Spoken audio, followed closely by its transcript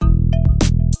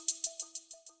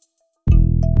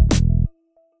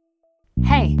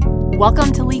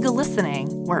Welcome to Legal Listening,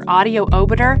 where audio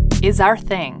obiter is our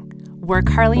thing. We're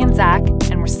Carly and Zach,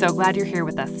 and we're so glad you're here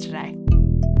with us today.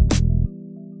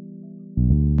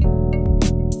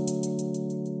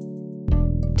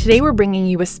 Today we're bringing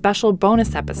you a special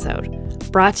bonus episode,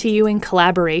 brought to you in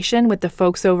collaboration with the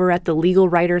folks over at the Legal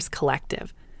Writers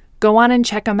Collective. Go on and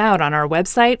check them out on our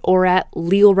website or at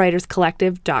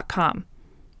legalwriterscollective.com.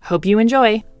 Hope you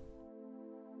enjoy!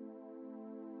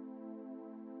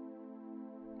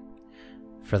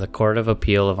 For the Court of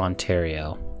Appeal of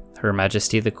Ontario, Her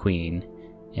Majesty the Queen,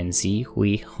 and Zi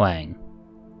Hui Huang.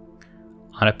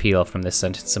 On appeal from the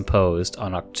sentence imposed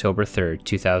on October 3,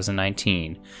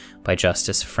 2019, by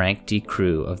Justice Frank D.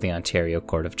 Crew of the Ontario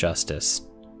Court of Justice.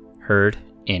 Heard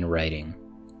in writing.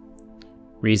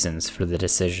 Reasons for the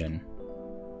decision.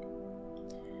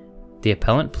 The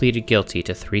appellant pleaded guilty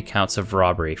to 3 counts of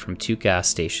robbery from 2 gas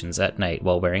stations at night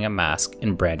while wearing a mask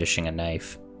and brandishing a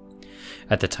knife.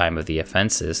 At the time of the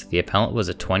offenses, the appellant was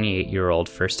a 28-year-old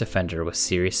first offender with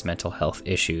serious mental health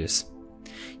issues.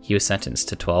 He was sentenced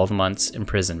to 12 months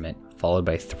imprisonment, followed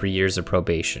by 3 years of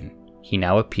probation. He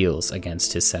now appeals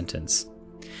against his sentence.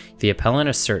 The appellant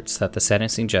asserts that the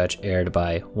sentencing judge erred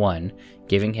by 1.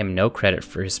 Giving him no credit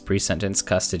for his pre-sentence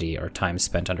custody or time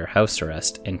spent under house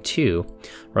arrest, and 2.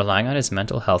 Relying on his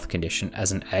mental health condition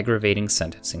as an aggravating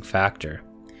sentencing factor.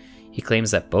 He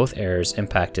claims that both errors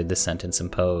impacted the sentence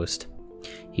imposed.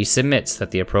 He submits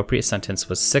that the appropriate sentence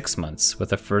was 6 months,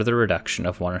 with a further reduction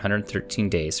of 113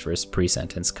 days for his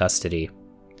pre-sentence custody.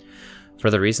 For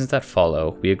the reasons that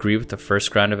follow, we agree with the first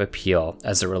ground of appeal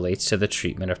as it relates to the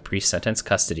treatment of pre-sentence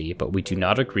custody, but we do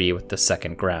not agree with the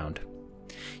second ground.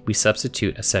 We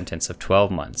substitute a sentence of 12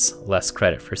 months, less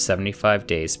credit for 75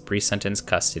 days pre-sentence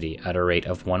custody at a rate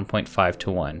of 1.5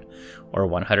 to 1, or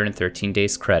 113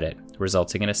 days credit,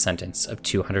 resulting in a sentence of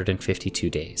 252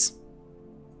 days.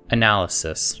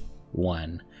 Analysis.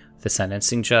 1. The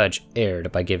sentencing judge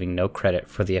erred by giving no credit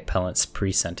for the appellant's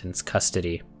pre-sentence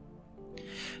custody.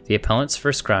 The appellant's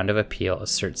first ground of appeal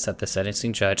asserts that the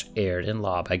sentencing judge erred in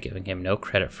law by giving him no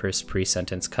credit for his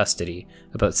pre-sentence custody,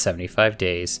 about 75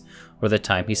 days, or the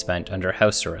time he spent under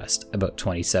house arrest, about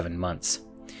 27 months.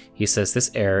 He says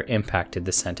this error impacted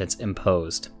the sentence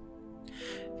imposed.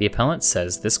 The appellant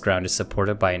says this ground is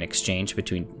supported by an exchange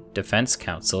between defense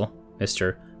counsel,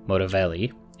 Mr.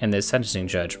 Modavelli, and the sentencing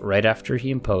judge right after he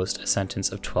imposed a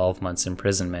sentence of 12 months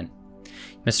imprisonment.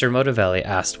 Mr. Modavelli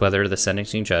asked whether the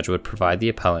sentencing judge would provide the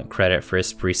appellant credit for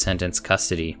his pre-sentence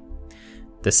custody.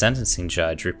 The sentencing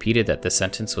judge repeated that the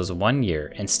sentence was 1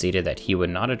 year and stated that he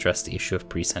would not address the issue of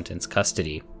pre-sentence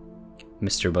custody.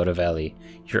 Mr. Modavelli: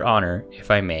 Your Honor, if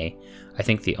I may, I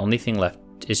think the only thing left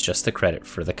is just the credit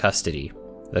for the custody.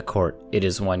 The court: It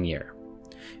is 1 year.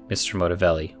 Mr.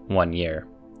 Modavelli: 1 year.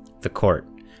 The court: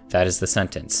 That is the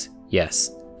sentence.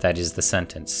 Yes, that is the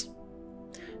sentence.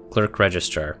 Clerk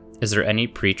Registrar: Is there any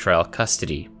pretrial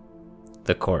custody?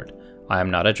 The court: I am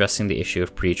not addressing the issue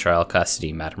of pretrial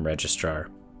custody, Madam Registrar.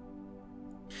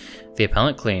 The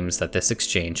appellant claims that this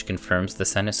exchange confirms the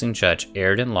sentencing judge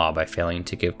erred in law by failing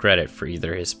to give credit for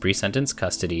either his pre-sentence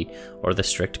custody or the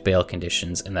strict bail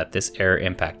conditions, and that this error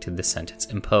impacted the sentence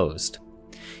imposed.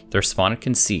 The respondent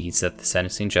concedes that the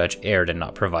sentencing judge erred in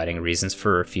not providing reasons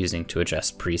for refusing to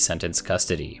adjust pre-sentence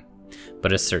custody,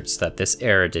 but asserts that this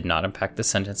error did not impact the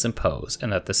sentence imposed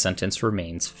and that the sentence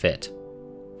remains fit.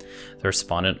 The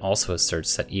respondent also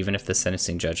asserts that even if the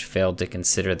sentencing judge failed to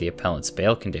consider the appellant's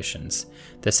bail conditions,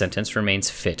 the sentence remains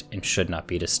fit and should not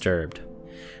be disturbed.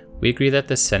 We agree that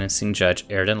the sentencing judge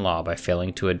erred in law by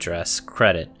failing to address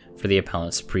credit for the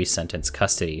appellant's pre-sentence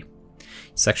custody.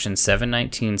 Section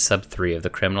 719 sub 3 of the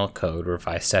Criminal Code,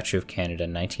 Revised Statute of Canada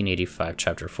 1985,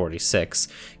 Chapter 46,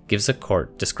 gives a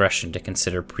court discretion to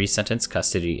consider pre-sentence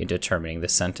custody in determining the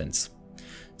sentence.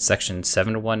 Section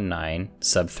 719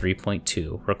 sub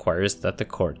 3.2 requires that the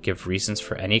court give reasons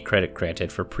for any credit granted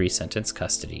for pre-sentence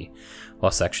custody,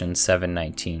 while Section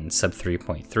 719 sub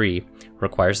 3.3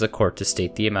 requires the court to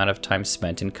state the amount of time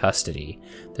spent in custody,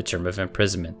 the term of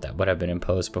imprisonment that would have been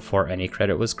imposed before any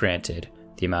credit was granted,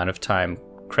 the amount of time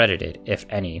credited, if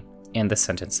any, and the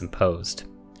sentence imposed.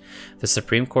 The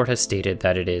Supreme Court has stated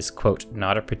that it is, quote,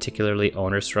 not a particularly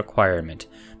onerous requirement,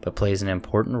 but plays an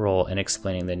important role in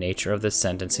explaining the nature of the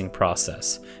sentencing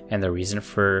process and the reason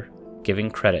for giving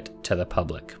credit to the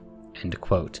public, end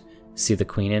quote. See the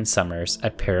Queen in Summers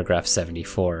at paragraph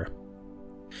 74.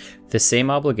 The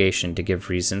same obligation to give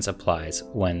reasons applies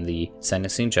when the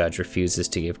sentencing judge refuses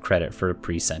to give credit for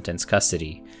pre-sentence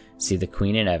custody. See the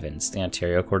Queen in Evans, the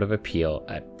Ontario Court of Appeal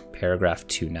at paragraph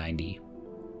 290.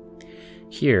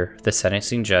 Here, the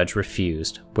sentencing judge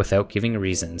refused, without giving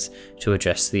reasons, to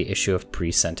address the issue of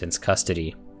pre-sentence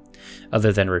custody.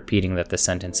 Other than repeating that the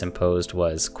sentence imposed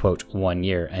was, quote, 1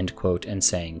 year, end quote, and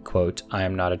saying, quote, I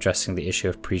am not addressing the issue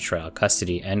of pretrial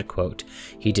custody, end quote,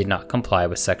 he did not comply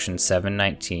with section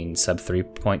 719 sub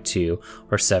 3.2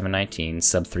 or 719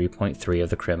 sub 3.3 of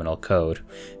the Criminal Code.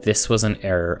 This was an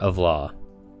error of law.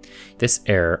 This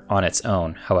error on its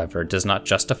own, however, does not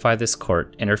justify this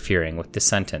court interfering with the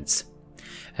sentence.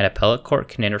 An appellate court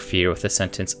can interfere with the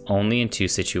sentence only in two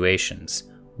situations.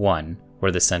 One,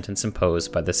 where the sentence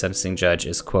imposed by the sentencing judge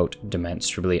is, quote,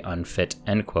 demonstrably unfit,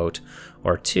 end quote,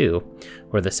 or two,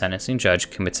 where the sentencing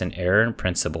judge commits an error in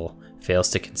principle, fails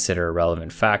to consider a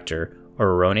relevant factor, or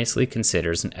erroneously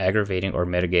considers an aggravating or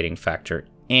mitigating factor,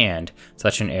 and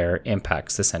such an error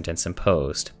impacts the sentence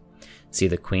imposed. See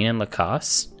the Queen and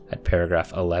Lacasse at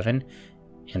paragraph 11,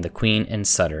 and the Queen and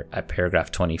Sutter at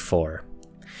paragraph 24.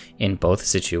 In both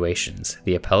situations,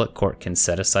 the appellate court can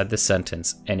set aside the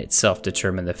sentence and itself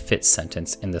determine the fit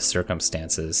sentence in the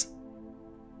circumstances.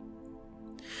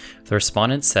 The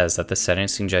respondent says that the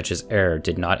sentencing judge's error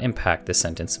did not impact the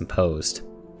sentence imposed.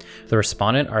 The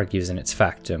respondent argues in its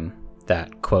factum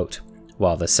that, quote,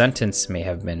 while the sentence may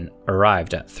have been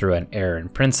arrived at through an error in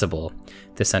principle,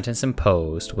 the sentence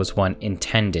imposed was one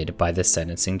intended by the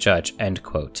sentencing judge, end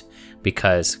quote,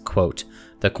 because, quote,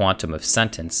 the quantum of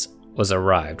sentence was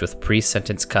arrived with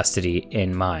pre-sentence custody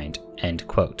in mind, end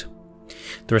quote.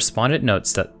 The respondent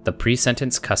notes that the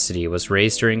pre-sentence custody was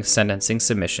raised during sentencing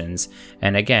submissions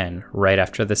and again right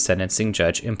after the sentencing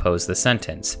judge imposed the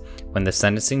sentence, when the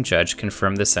sentencing judge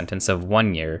confirmed the sentence of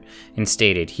 1 year and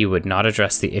stated he would not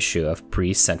address the issue of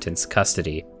pre-sentence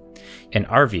custody. In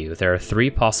our view, there are three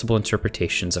possible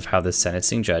interpretations of how the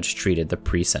sentencing judge treated the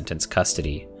pre-sentence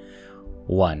custody.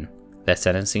 1. The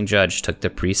sentencing judge took the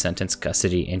pre-sentence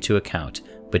custody into account,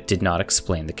 but did not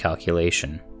explain the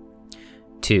calculation.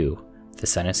 2. The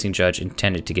sentencing judge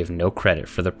intended to give no credit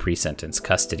for the pre-sentence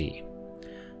custody.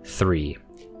 3.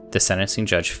 The sentencing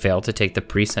judge failed to take the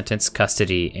pre-sentence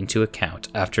custody into account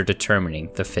after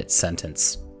determining the fit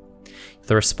sentence.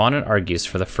 The respondent argues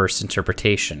for the first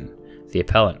interpretation. The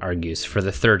appellant argues for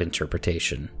the third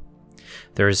interpretation.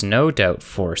 There is no doubt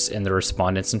force in the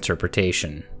respondent's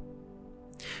interpretation.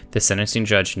 The sentencing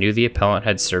judge knew the appellant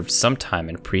had served some time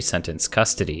in pre-sentence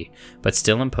custody, but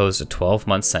still imposed a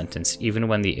 12-month sentence even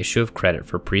when the issue of credit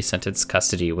for pre-sentence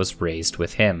custody was raised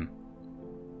with him.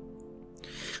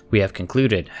 We have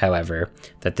concluded, however,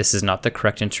 that this is not the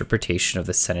correct interpretation of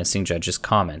the sentencing judge's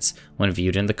comments when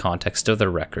viewed in the context of the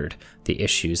record, the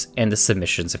issues, and the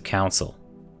submissions of counsel.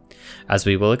 As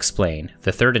we will explain,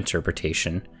 the third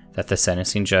interpretation, that the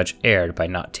sentencing judge erred by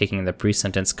not taking the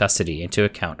pre-sentence custody into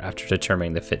account after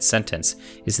determining the fit sentence,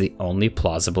 is the only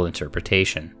plausible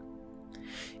interpretation.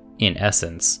 In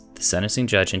essence, the sentencing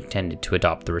judge intended to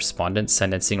adopt the respondent's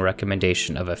sentencing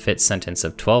recommendation of a fit sentence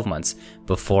of 12 months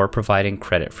before providing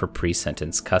credit for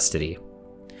pre-sentence custody.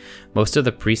 Most of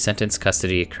the pre-sentence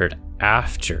custody occurred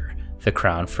after the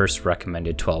Crown first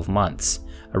recommended 12 months,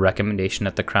 a recommendation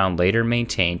that the Crown later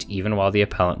maintained even while the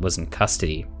appellant was in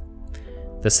custody.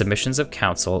 The submissions of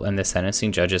counsel and the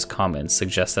sentencing judge's comments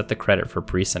suggest that the credit for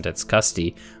pre-sentence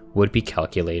custody would be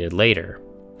calculated later,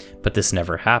 but this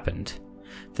never happened.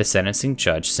 The sentencing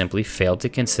judge simply failed to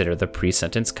consider the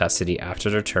pre-sentence custody after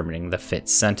determining the fit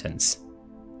sentence.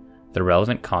 The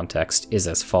relevant context is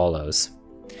as follows.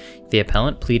 The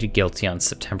appellant pleaded guilty on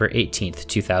September 18,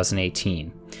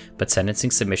 2018, but sentencing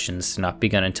submissions did not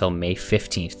begin until May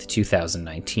 15,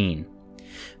 2019.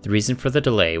 The reason for the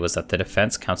delay was that the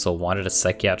defense counsel wanted a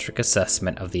psychiatric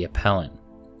assessment of the appellant.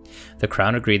 The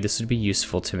Crown agreed this would be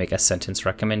useful to make a sentence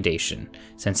recommendation,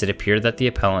 since it appeared that the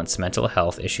appellant's mental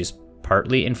health issues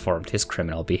partly informed his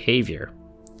criminal behavior.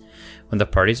 When the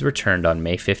parties returned on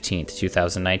May 15,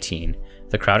 2019,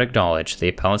 the Crown acknowledged the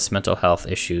appellant's mental health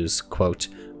issues, quote,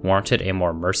 warranted a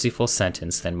more merciful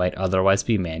sentence than might otherwise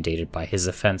be mandated by his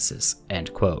offenses,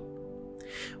 end quote.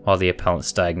 While the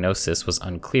appellant's diagnosis was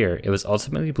unclear, it was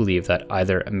ultimately believed that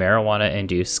either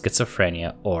marijuana-induced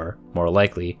schizophrenia or, more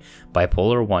likely,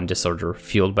 bipolar I disorder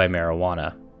fueled by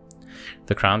marijuana.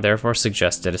 The Crown therefore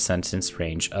suggested a sentence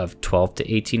range of 12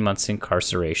 to 18 months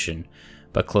incarceration,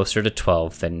 but closer to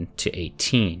 12 than to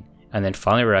 18, and then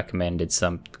finally recommended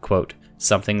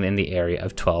something in the area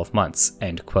of 12 months,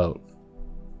 end quote.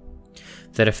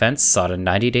 The defense sought a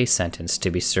 90-day sentence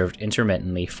to be served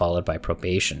intermittently followed by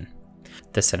probation.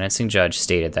 The sentencing judge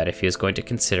stated that if he was going to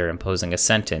consider imposing a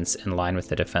sentence in line with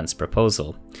the defense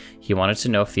proposal, he wanted to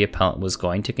know if the appellant was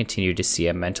going to continue to see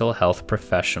a mental health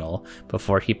professional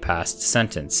before he passed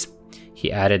sentence.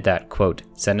 He added that, quote,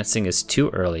 sentencing is too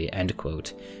early, end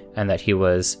quote, and that he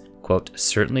was, quote,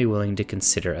 certainly willing to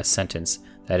consider a sentence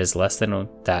that is less than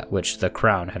that which the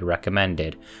Crown had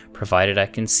recommended, provided I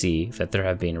can see that there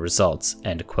have been results."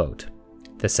 End quote.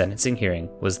 The sentencing hearing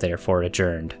was therefore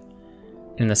adjourned.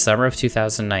 In the summer of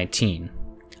 2019,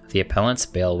 the appellant's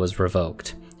bail was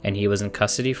revoked, and he was in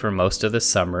custody for most of the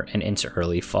summer and into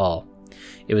early fall.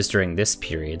 It was during this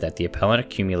period that the appellant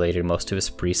accumulated most of his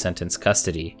pre-sentence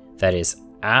custody, that is,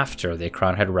 after the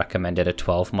Crown had recommended a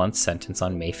 12-month sentence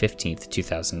on May 15,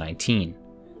 2019.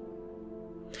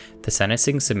 The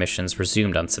sentencing submissions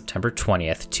resumed on September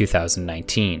 20,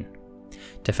 2019.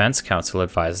 Defense counsel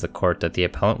advised the court that the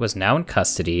appellant was now in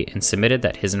custody and submitted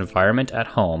that his environment at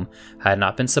home had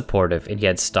not been supportive and he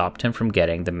had stopped him from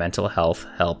getting the mental health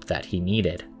help that he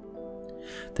needed.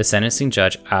 The sentencing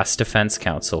judge asked defense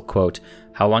counsel, quote,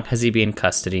 "How long has he been in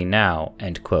custody now?"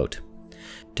 End quote.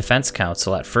 Defense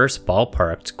counsel at first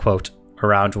ballparked, quote,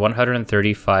 "around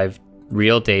 135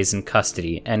 real days in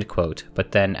custody," end quote,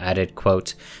 but then added,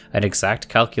 quote, "an exact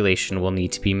calculation will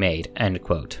need to be made," end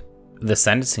quote. The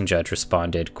sentencing judge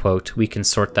responded, quote, "We can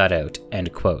sort that out,"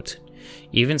 end quote.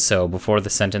 Even so, before the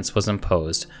sentence was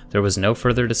imposed, there was no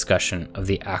further discussion of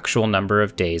the actual number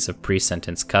of days of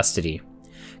pre-sentence custody.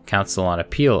 Counsel on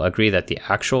appeal agreed that the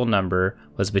actual number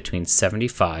was between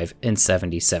 75 and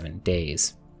 77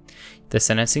 days. The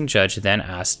sentencing judge then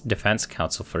asked defense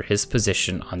counsel for his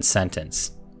position on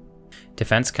sentence.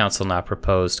 Defense counsel now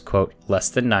proposed, quote, "less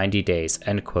than 90 days,"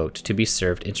 end quote, to be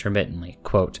served intermittently,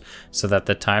 quote, "so that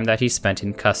the time that he spent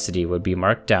in custody would be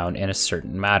marked down in a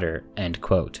certain manner," end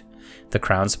quote. The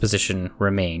Crown's position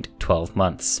remained 12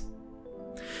 months.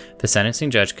 The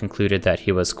sentencing judge concluded that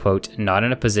he was, quote, "not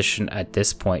in a position at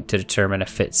this point to determine a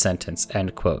fit sentence,"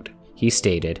 end quote. He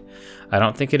stated, "I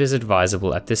don't think it is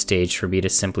advisable at this stage for me to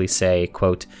simply say,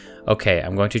 quote, okay,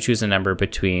 I'm going to choose a number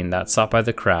between that sought by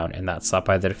the Crown and that sought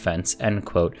by the defense," end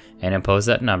quote, and impose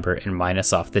that number and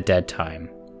minus off the dead time.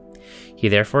 He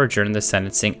therefore adjourned the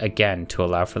sentencing again to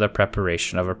allow for the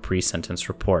preparation of a pre-sentence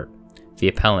report. The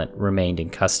appellant remained in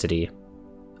custody.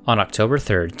 On October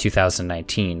 3,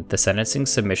 2019, the sentencing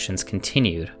submissions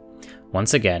continued.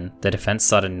 Once again, the defense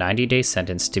sought a 90-day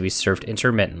sentence to be served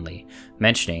intermittently,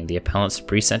 mentioning the appellant's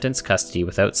pre-sentence custody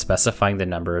without specifying the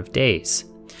number of days.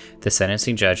 The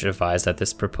sentencing judge advised that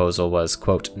this proposal was,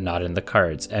 quote, "not in the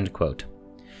cards," end quote.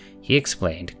 He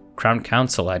explained, Crown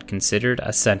counsel had considered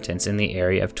a sentence in the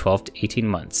area of 12 to 18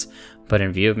 months, but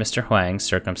in view of Mr. Huang's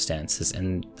circumstances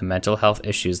and the mental health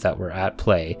issues that were at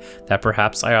play, that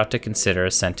perhaps I ought to consider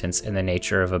a sentence in the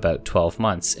nature of about 12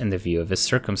 months in the view of his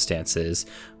circumstances,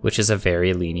 which is a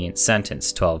very lenient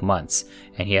sentence, 12 months,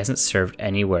 and he hasn't served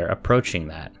anywhere approaching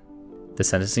that. The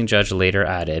sentencing judge later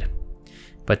added,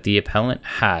 "But the appellant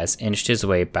has inched his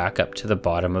way back up to the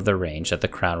bottom of the range that the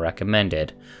Crown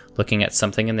recommended, looking at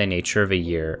something in the nature of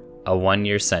a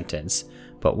 1-year sentence,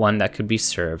 but one that could be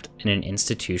served in an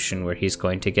institution where he's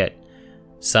going to get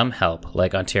some help,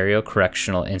 like Ontario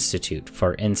Correctional Institute,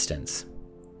 for instance."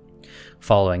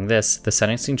 Following this, the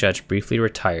sentencing judge briefly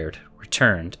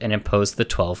returned, and imposed the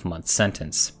 12-month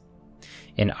sentence.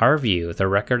 In our view, the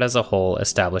record as a whole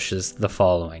establishes the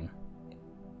following.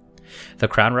 The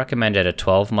Crown recommended a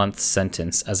 12-month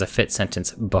sentence as a fit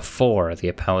sentence before the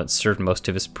appellant served most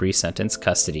of his pre-sentence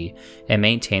custody, and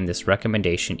maintained this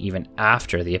recommendation even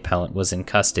after the appellant was in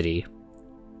custody.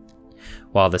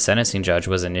 While the sentencing judge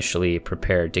was initially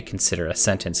prepared to consider a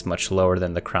sentence much lower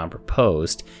than the Crown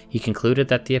proposed, he concluded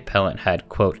that the appellant had,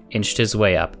 quote, "inched his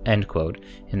way up," end quote,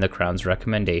 in the Crown's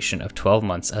recommendation of 12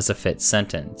 months as a fit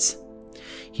sentence.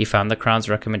 He found the Crown's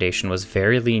recommendation was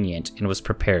very lenient and was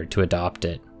prepared to adopt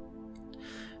it.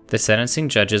 The sentencing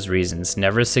judge's reasons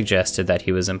never suggested that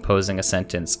he was imposing a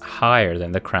sentence higher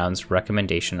than the Crown's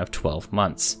recommendation of 12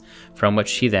 months, from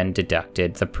which he then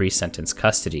deducted the pre-sentence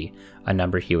custody, a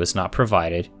number he was not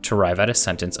provided, to arrive at a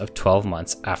sentence of 12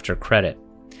 months after credit.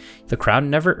 The Crown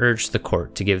never urged the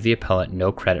court to give the appellant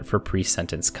no credit for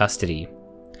pre-sentence custody.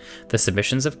 The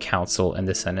submissions of counsel and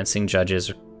the sentencing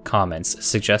judge's comments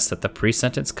suggest that the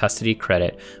pre-sentence custody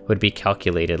credit would be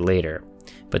calculated later,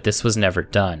 but this was never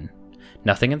done.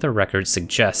 Nothing in the record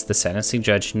suggests the sentencing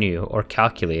judge knew or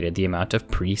calculated the amount of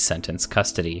pre-sentence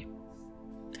custody.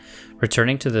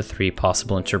 Returning to the 3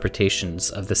 possible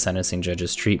interpretations of the sentencing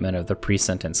judge's treatment of the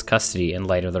pre-sentence custody in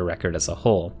light of the record as a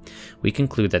whole, we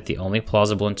conclude that the only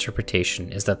plausible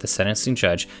interpretation is that the sentencing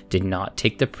judge did not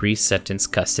take the pre-sentence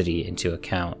custody into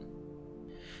account.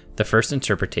 The first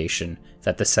interpretation,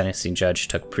 that the sentencing judge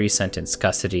took pre-sentence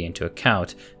custody into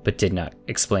account but did not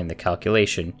explain the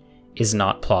calculation, is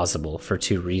not plausible for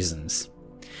 2 reasons.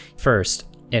 First,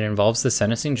 it involves the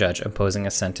sentencing judge imposing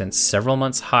a sentence several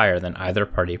months higher than either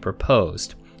party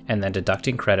proposed, and then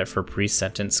deducting credit for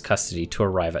pre-sentence custody to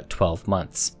arrive at 12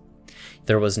 months.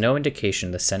 There was no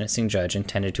indication the sentencing judge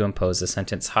intended to impose a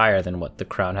sentence higher than what the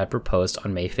Crown had proposed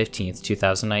on May 15,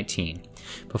 2019,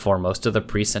 before most of the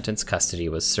pre-sentence custody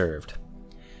was served.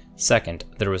 Second,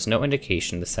 there was no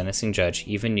indication the sentencing judge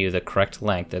even knew the correct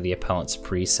length of the appellant's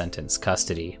pre-sentence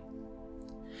custody.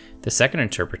 The second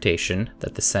interpretation,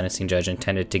 that the sentencing judge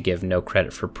intended to give no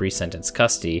credit for pre-sentence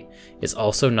custody, is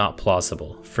also not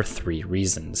plausible for 3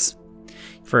 reasons.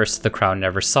 First, the Crown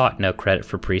never sought no credit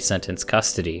for pre-sentence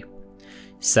custody.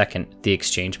 Second, the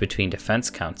exchange between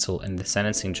defense counsel and the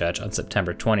sentencing judge on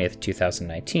September 20,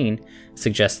 2019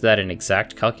 suggests that an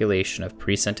exact calculation of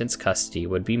pre-sentence custody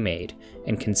would be made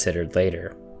and considered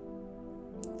later.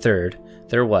 Third,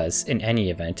 there was, in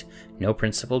any event, no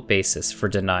principled basis for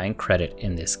denying credit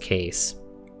in this case.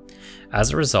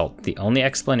 As a result, the only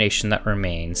explanation that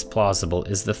remains plausible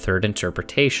is the third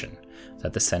interpretation,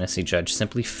 that the sentencing judge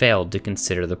simply failed to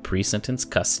consider the pre-sentence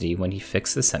custody when he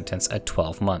fixed the sentence at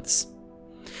 12 months.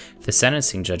 The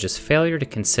sentencing judge's failure to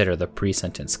consider the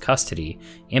pre-sentence custody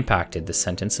impacted the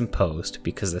sentence imposed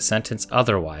because the sentence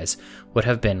otherwise would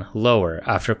have been lower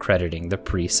after crediting the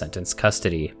pre-sentence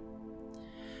custody.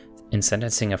 In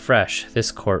sentencing afresh,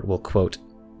 this court will, quote,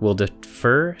 will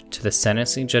defer to the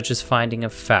sentencing judge's finding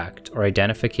of fact or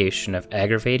identification of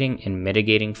aggravating and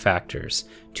mitigating factors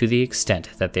to the extent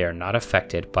that they are not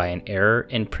affected by an error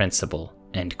in principle,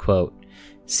 end quote.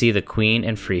 See the Queen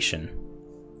and Friesen.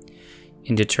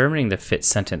 In determining the fit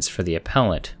sentence for the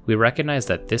appellant, we recognize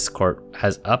that this court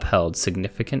has upheld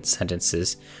significant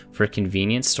sentences for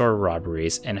convenience store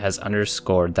robberies and has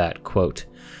underscored that, quote,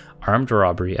 armed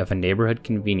robbery of a neighborhood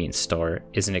convenience store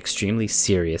is an extremely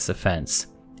serious offense,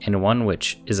 and one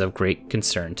which is of great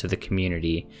concern to the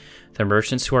community. The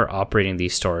merchants who are operating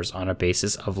these stores on a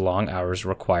basis of long hours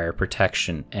require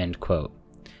protection, end quote.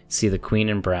 See the Queen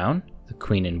and Brown, the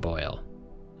Queen and Boyle.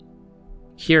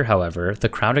 Here, however, the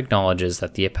Crown acknowledges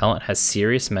that the appellant has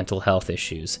serious mental health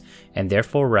issues and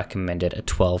therefore recommended a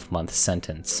 12-month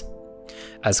sentence.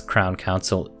 As Crown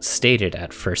Counsel stated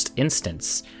at first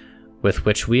instance, with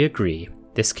which we agree,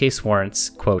 this case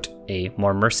warrants, quote, a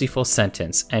more merciful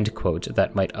sentence, end quote,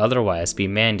 that might otherwise be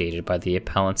mandated by the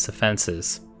appellant's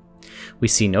offenses. We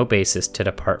see no basis to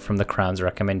depart from the Crown's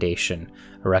recommendation,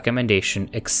 a recommendation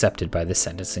accepted by the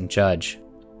sentencing judge.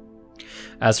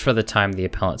 As for the time the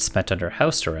appellant spent under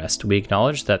house arrest, we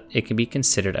acknowledge that it can be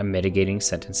considered a mitigating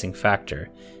sentencing factor.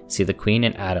 See the Queen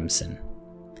and Adamson.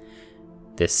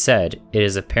 This said, it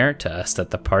is apparent to us that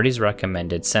the parties'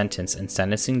 recommended sentence and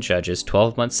sentencing judge's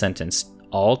 12-month sentence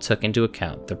all took into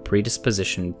account the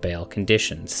predisposition bail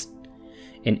conditions.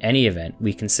 In any event,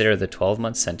 we consider the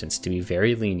 12-month sentence to be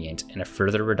very lenient, and a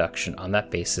further reduction on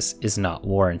that basis is not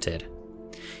warranted.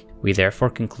 We therefore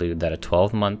conclude that a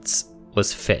 12 months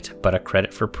was fit, but a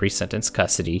credit for pre-sentence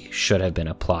custody should have been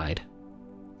applied.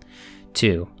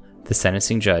 2. The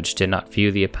sentencing judge did not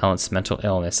view the appellant's mental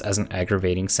illness as an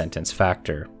aggravating sentence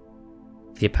factor.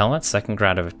 The appellant's second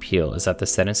ground of appeal is that the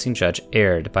sentencing judge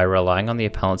erred by relying on the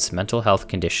appellant's mental health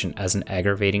condition as an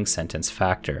aggravating sentence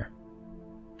factor.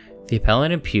 The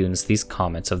appellant impugns these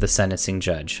comments of the sentencing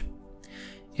judge.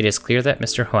 It is clear that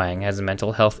Mr. Huang has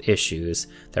mental health issues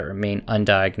that remain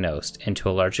undiagnosed and to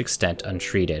a large extent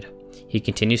untreated. He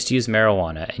continues to use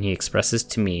marijuana, and he expresses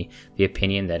to me the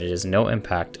opinion that it has no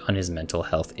impact on his mental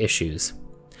health issues.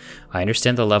 I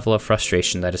understand the level of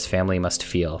frustration that his family must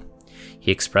feel.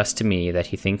 He expressed to me that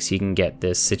he thinks he can get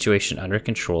this situation under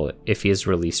control if he is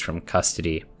released from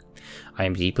custody. I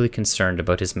am deeply concerned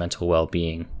about his mental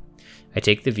well-being. I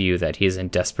take the view that he is in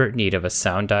desperate need of a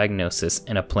sound diagnosis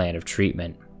and a plan of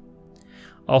treatment.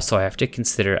 Also, I have to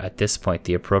consider at this point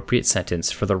the appropriate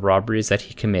sentence for the robberies that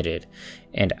he committed,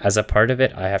 and as a part of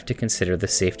it, I have to consider the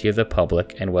safety of the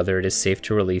public and whether it is safe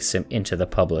to release him into the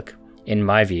public. In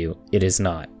my view, it is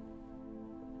not.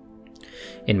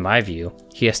 In my view,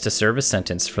 he has to serve a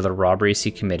sentence for the robberies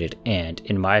he committed, and,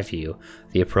 in my view,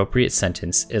 the appropriate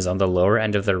sentence is on the lower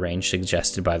end of the range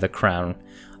suggested by the Crown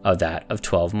of that of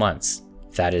 12 months.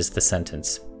 That is the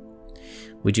sentence.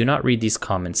 We do not read these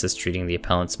comments as treating the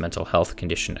appellant's mental health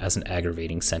condition as an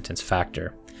aggravating sentence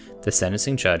factor. The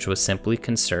sentencing judge was simply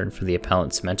concerned for the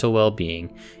appellant's mental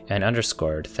well-being and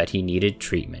underscored that he needed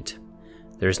treatment.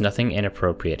 There is nothing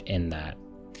inappropriate in that.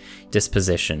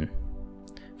 Disposition.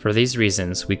 For these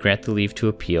reasons, we grant the leave to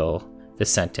appeal the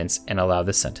sentence and allow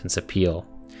the sentence appeal.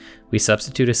 We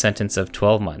substitute a sentence of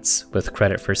 12 months with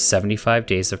credit for 75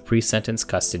 days of pre-sentence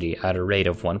custody at a rate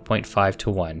of 1.5 to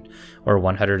 1, or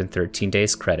 113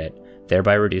 days credit,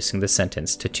 thereby reducing the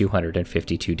sentence to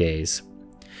 252 days.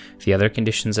 The other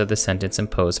conditions of the sentence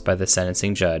imposed by the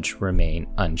sentencing judge remain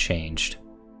unchanged.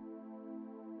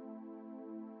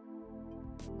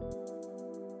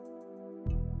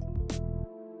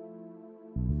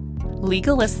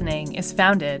 Legal Listening is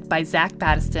founded by Zach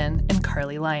Battiston and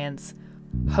Carly Lyons.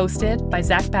 Hosted by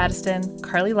Zach Battiston,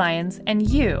 Carly Lyons, and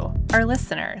you, our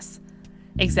listeners.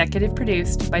 Executive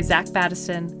produced by Zach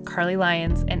Battiston, Carly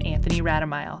Lyons, and Anthony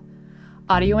Radamile.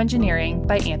 Audio engineering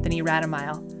by Anthony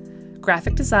Radamile.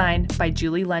 Graphic design by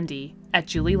Julie Lundy at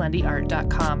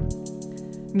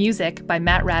julielundyart.com. Music by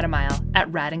Matt Radamile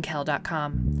at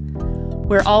radandkel.com.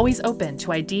 We're always open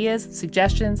to ideas,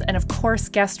 suggestions, and of course,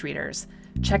 guest readers.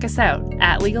 Check us out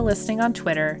at Legal Listening on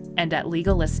Twitter and at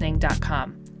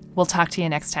legallistening.com. We'll talk to you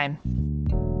next time.